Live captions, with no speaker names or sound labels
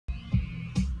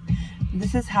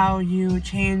this is how you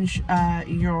change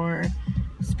your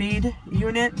speed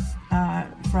units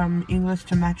from English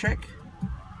to metric.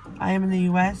 I am in the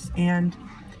US and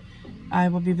I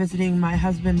will be visiting my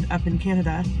husband up in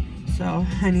Canada, so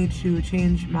I need to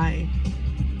change my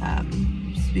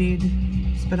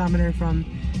speedometer from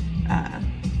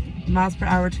miles per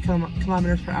hour to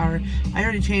kilometers per hour. I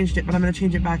already changed it, but I'm going to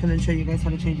change it back and then show you guys how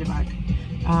to change it back.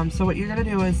 So what you're going to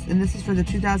do is, and this is for the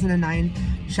 2009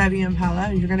 Chevy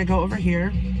Impala, you're going to go over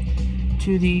here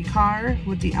to the car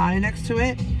with the I next to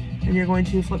it, and you're going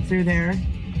to flip through there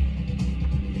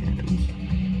and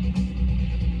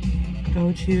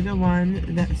go to the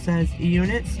one that says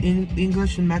units in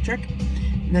English and metric,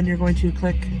 and then you're going to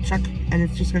click check, and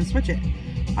it's just going to switch it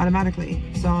automatically.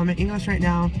 So I'm in English right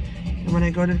now, and when I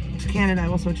go to Canada I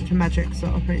will switch it to metric. So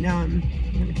right now I'm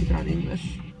going to keep it on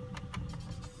English,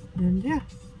 and yeah,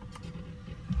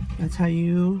 that's how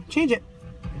you change it.